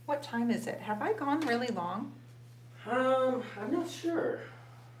 What time is it? Have I gone really long? I'm not sure.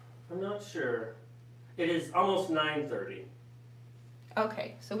 It is almost 9:30.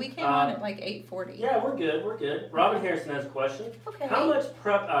 Okay, so we came on at like 8:40. Yeah, we're good. Robin Harrison has a question. Okay. How much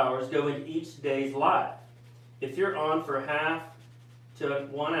prep hours go into each day's live? If you're on for half to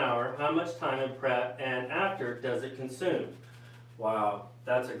 1 hour, how much time in prep and after does it consume? Wow,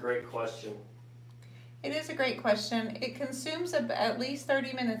 that's a great question. It is a great question. It consumes at least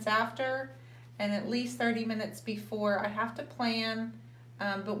 30 minutes after and at least 30 minutes before. I have to plan,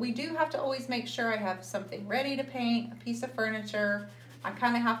 but we do have to always make sure I have something ready to paint, a piece of furniture. I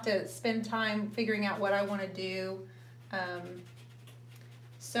kind of have to spend time figuring out what I want to do.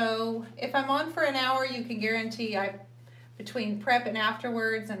 So if I'm on for an hour, you can guarantee between prep and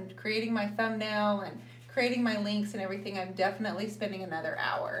afterwards and creating my thumbnail and creating my links and everything, I'm definitely spending another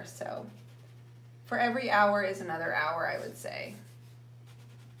hour. So for every hour is another hour, I would say.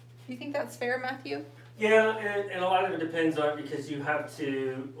 Do you think that's fair, Matthew? Yeah, and a lot of it depends on, because you have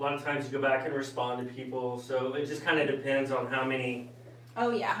to, a lot of times you go back and respond to people, so it just kind of depends on how many. Oh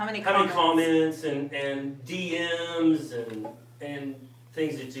yeah, how many comments and DMs and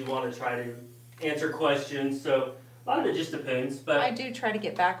things that you want to try to answer questions. So a lot of it just depends. But I do try to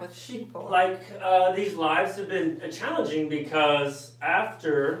get back with people. Like these lives have been challenging because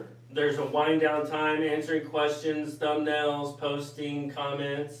after there's a wind down time, answering questions, thumbnails, posting,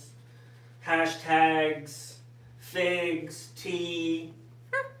 comments, hashtags, figs, tea,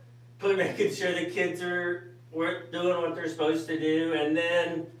 making sure the kids are doing what they're supposed to do, and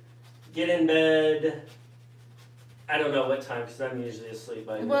then get in bed. I don't know what time because I'm usually asleep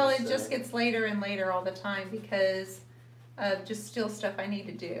by then. Well, it just gets later and later all the time because of just still stuff I need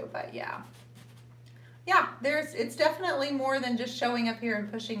to do. But yeah, it's definitely more than just showing up here and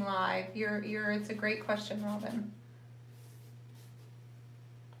pushing live. It's a great question, Robin.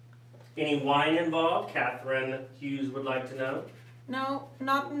 Any wine involved? Catherine Hughes would like to know. No,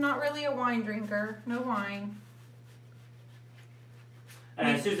 not really a wine drinker. No wine.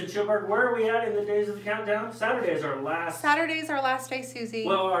 And Susan Schilberg, where are we at in the days of the countdown? Saturday's our last day, Susie.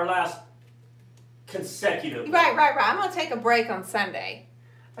 Well, our last consecutive. Right. I'm going to take a break on Sunday.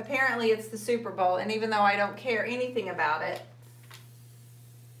 Apparently it's the Super Bowl, and even though I don't care anything about it,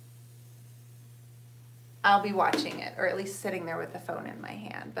 I'll be watching it, or at least sitting there with the phone in my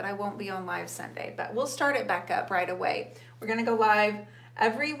hand. But I won't be on live Sunday. But we'll start it back up right away. We're going to go live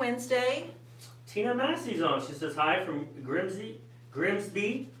every Wednesday. Tina Massey's on. She says hi from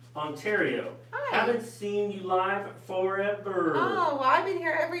Grimsby, Ontario. Hi. Haven't seen you live forever. Oh, well, I've been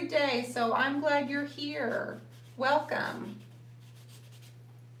here every day, so I'm glad you're here. Welcome.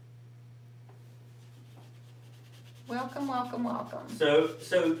 Welcome.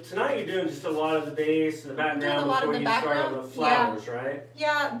 So tonight you're doing just a lot of the base and the background before you start on the flowers, right?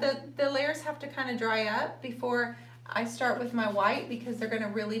 Yeah, the layers have to kind of dry up before I start with my white because they're going to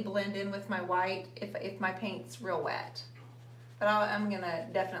really blend in with my white if my paint's real wet. But I'm going to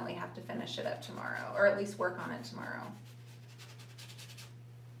definitely have to finish it up tomorrow, or at least work on it tomorrow.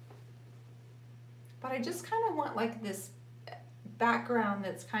 But I just kind of want like this background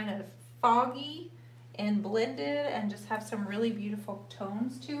that's kind of foggy and blended and just have some really beautiful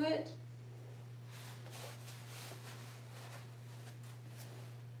tones to it.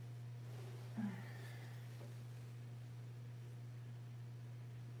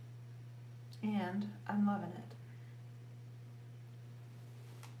 And I'm loving it.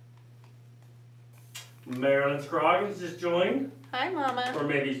 Marilyn Scroggins just joined. Hi, Mama. Or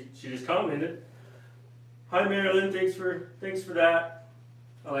maybe she just commented. Hi, Marilyn. Thanks for that.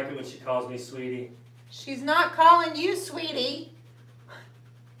 I like it when she calls me sweetie. She's not calling you sweetie.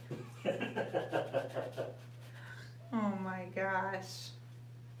 Oh my gosh.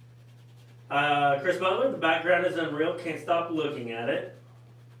 Chris Butler, the background is unreal. Can't stop looking at it.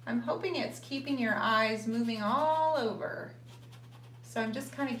 I'm hoping it's keeping your eyes moving all over. So I'm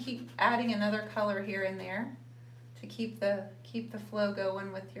just kind of keep adding another color here and there to keep the flow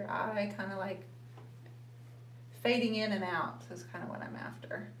going with your eye, kind of like fading in and out. Is kind of what I'm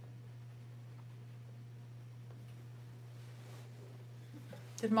after.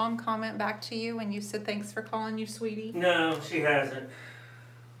 Did Mom comment back to you when you said thanks for calling you sweetie? No, she hasn't.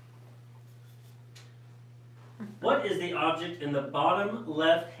 What is the object in the bottom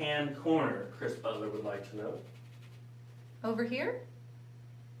left-hand corner? Chris Butler would like to know. Over here?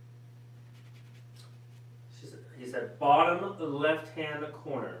 He said bottom left-hand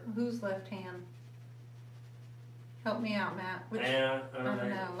corner. Whose left hand? Help me out, Matt. Which, I don't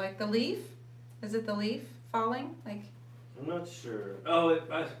know. Like the leaf? Is it the leaf falling? Like. I'm not sure. Oh, it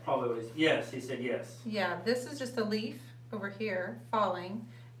probably was. Yes, he said yes. Yeah, this is just a leaf over here falling,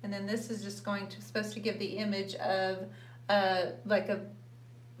 and then this is just supposed to give the image of like a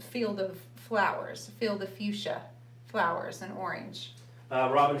field of flowers, a field of fuchsia flowers and orange.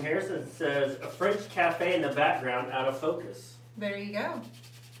 Robin Harrison says a French cafe in the background, out of focus. There you go.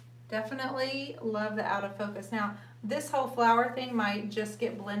 Definitely love the out of focus. Now, this whole flower thing might just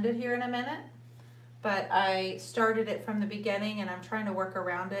get blended here in a minute. But I started it from the beginning and I'm trying to work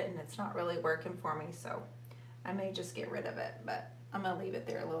around it and it's not really working for me, so I may just get rid of it, but I'm going to leave it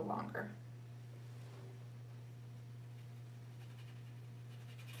there a little longer.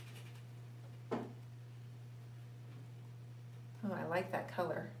 Oh, I like that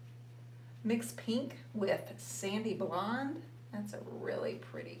color. Mixed pink with sandy blonde. That's a really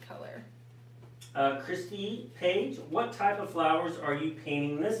pretty color. Christy Page, what type of flowers are you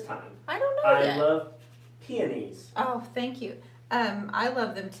painting this time? I don't know yet. I love peonies. Oh, thank you. I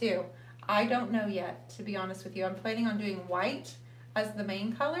love them too. I don't know yet, to be honest with you. I'm planning on doing white as the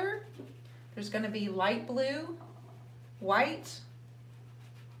main color. There's going to be light blue, white,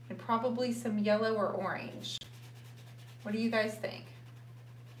 and probably some yellow or orange. What do you guys think?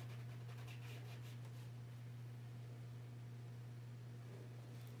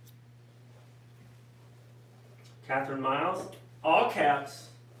 Catherine Miles, all caps.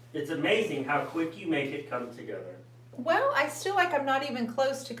 It's amazing how quick you make it come together. Well, I still like I'm not even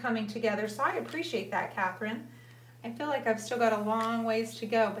close to coming together, so I appreciate that, Catherine. I feel like I've still got a long ways to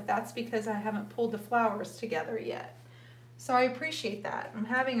go, but that's because I haven't pulled the flowers together yet. So I appreciate that. I'm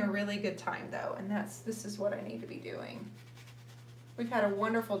having a really good time though, and this is what I need to be doing. We've had a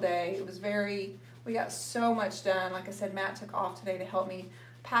wonderful day. We got so much done. Like I said, Matt took off today to help me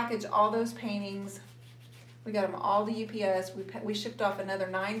package all those paintings. We got them all to UPS. We shipped off another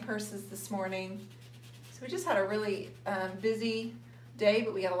 9 purses this morning. So we just had a really busy day,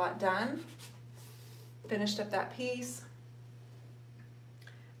 but we got a lot done. Finished up that piece.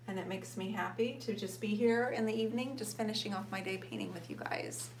 And it makes me happy to just be here in the evening, just finishing off my day painting with you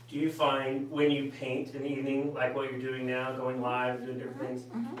guys. Do you find when you paint in the evening, like what you're doing now, going live, doing different things,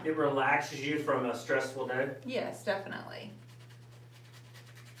 it relaxes you from a stressful day? Yes, definitely.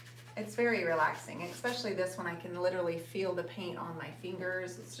 It's very relaxing, especially this one. I can literally feel the paint on my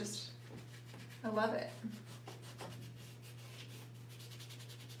fingers. It's just, I love it.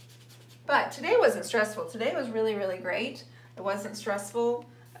 But today wasn't stressful. Today was really, really great. It wasn't stressful.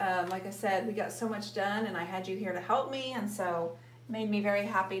 Like I said, we got so much done and I had you here to help me, and so it made me very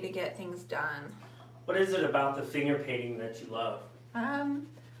happy to get things done. What is it about the finger painting that you love?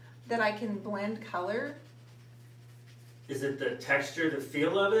 That I can blend color. Is it the texture, the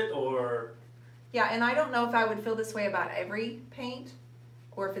feel of it, or? Yeah, and I don't know if I would feel this way about every paint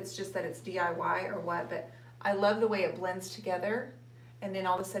or if it's just that it's DIY or what, but I love the way it blends together, and then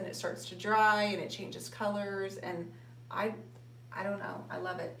all of a sudden it starts to dry and it changes colors, and I don't know, I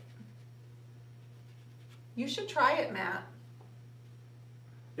love it. You should try it, Matt.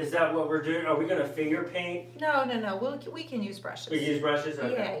 Is that what we're doing? Are we gonna finger paint? No, we can use brushes. We use brushes?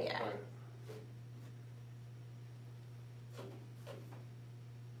 Okay. Yeah. Right.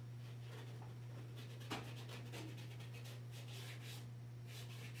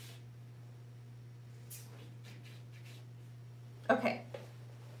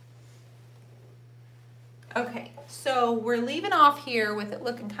 Okay, so we're leaving off here with it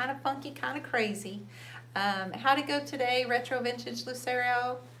looking kind of funky, kind of crazy. How'd it go today, Retro Vintage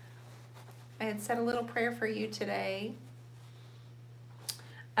Lucero? I had said a little prayer for you today.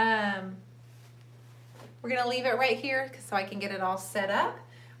 We're gonna leave it right here so I can get it all set up.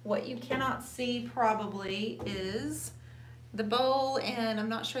 What you cannot see probably is the bowl, and I'm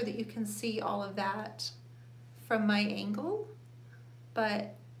not sure that you can see all of that from my angle,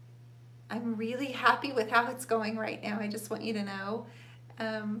 but I'm really happy with how it's going right now. I just want you to know.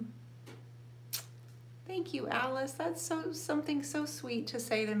 Thank you, Alice. That's something so sweet to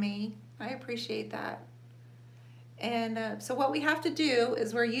say to me. I appreciate that. And so what we have to do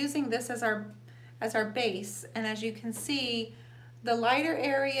is we're using this as our base, and as you can see, the lighter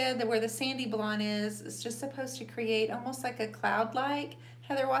area where the sandy blonde is just supposed to create almost like a cloud-like.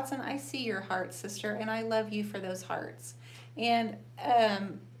 Heather Watson, I see your heart, sister, and I love you for those hearts. And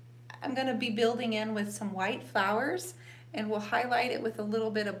I'm going to be building in with some white flowers, and we'll highlight it with a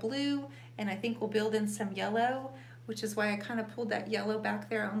little bit of blue, and I think we'll build in some yellow, which is why I kind of pulled that yellow back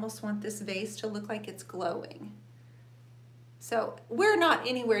there. I almost want this vase to look like it's glowing. So we're not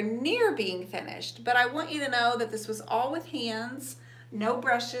anywhere near being finished, but I want you to know that this was all with hands, no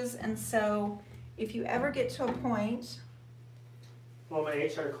brushes, and so if you ever get to a point... Mama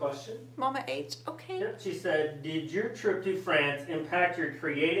H had a question. Mama H, okay. Yep, she said, did your trip to France impact your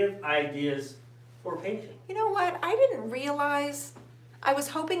creative ideas for painting? You know what? I didn't realize, I was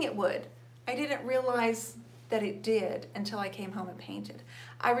hoping it would. I didn't realize that it did until I came home and painted.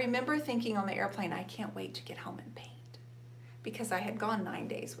 I remember thinking on the airplane, I can't wait to get home and paint, because I had gone 9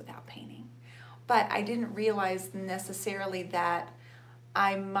 days without painting. But I didn't realize necessarily that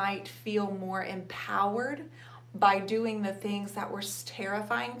I might feel more empowered by doing the things that were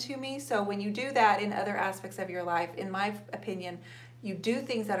terrifying to me. So when you do that in other aspects of your life, in my opinion, you do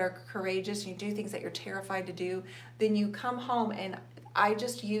things that are courageous, you do things that you're terrified to do, then you come home, and I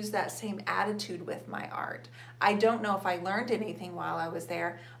just use that same attitude with my art. I don't know if I learned anything while I was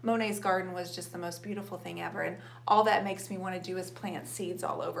there. Monet's garden was just the most beautiful thing ever, and all that makes me want to do is plant seeds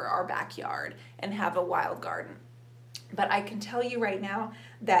all over our backyard and have a wild garden. But I can tell you right now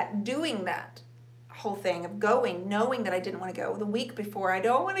that doing that whole thing of going, knowing that I didn't want to go the week before. I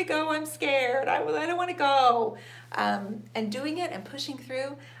don't want to go. I'm scared. I don't want to go. And doing it and pushing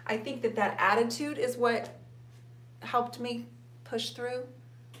through. I think that attitude is what helped me push through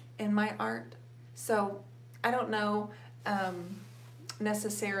in my art. So I don't know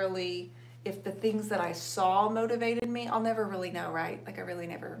necessarily if the things that I saw motivated me. I'll never really know, right? Like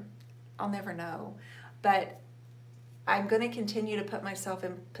I'll never know. But I'm going to continue to put myself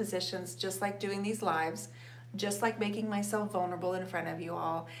in positions just like doing these lives, just like making myself vulnerable in front of you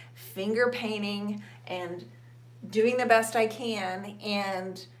all, finger painting and doing the best I can.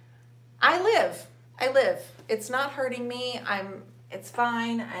 And I live. It's not hurting me. It's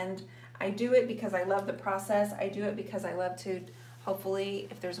fine. And I do it because I love the process. I do it because I love to, hopefully,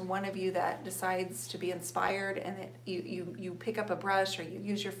 if there's one of you that decides to be inspired and you pick up a brush or you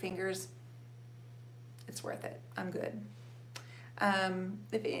use your fingers, it's worth it. I'm good.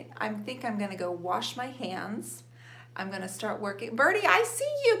 I think I'm going to go wash my hands. I'm going to start working. Birdie, I see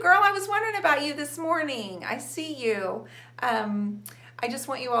you, girl. I was wondering about you this morning. I see you. I just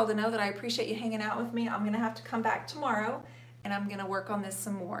want you all to know that I appreciate you hanging out with me. I'm going to have to come back tomorrow, and I'm going to work on this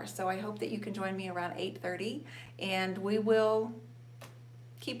some more. So I hope that you can join me around 8:30, and we will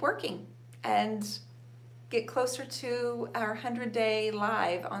keep working and get closer to our 100-day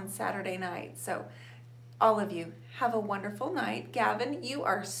live on Saturday night. So all of you, have a wonderful night. Gavin, you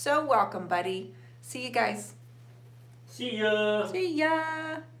are so welcome, buddy. See you guys. See ya. See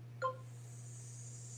ya.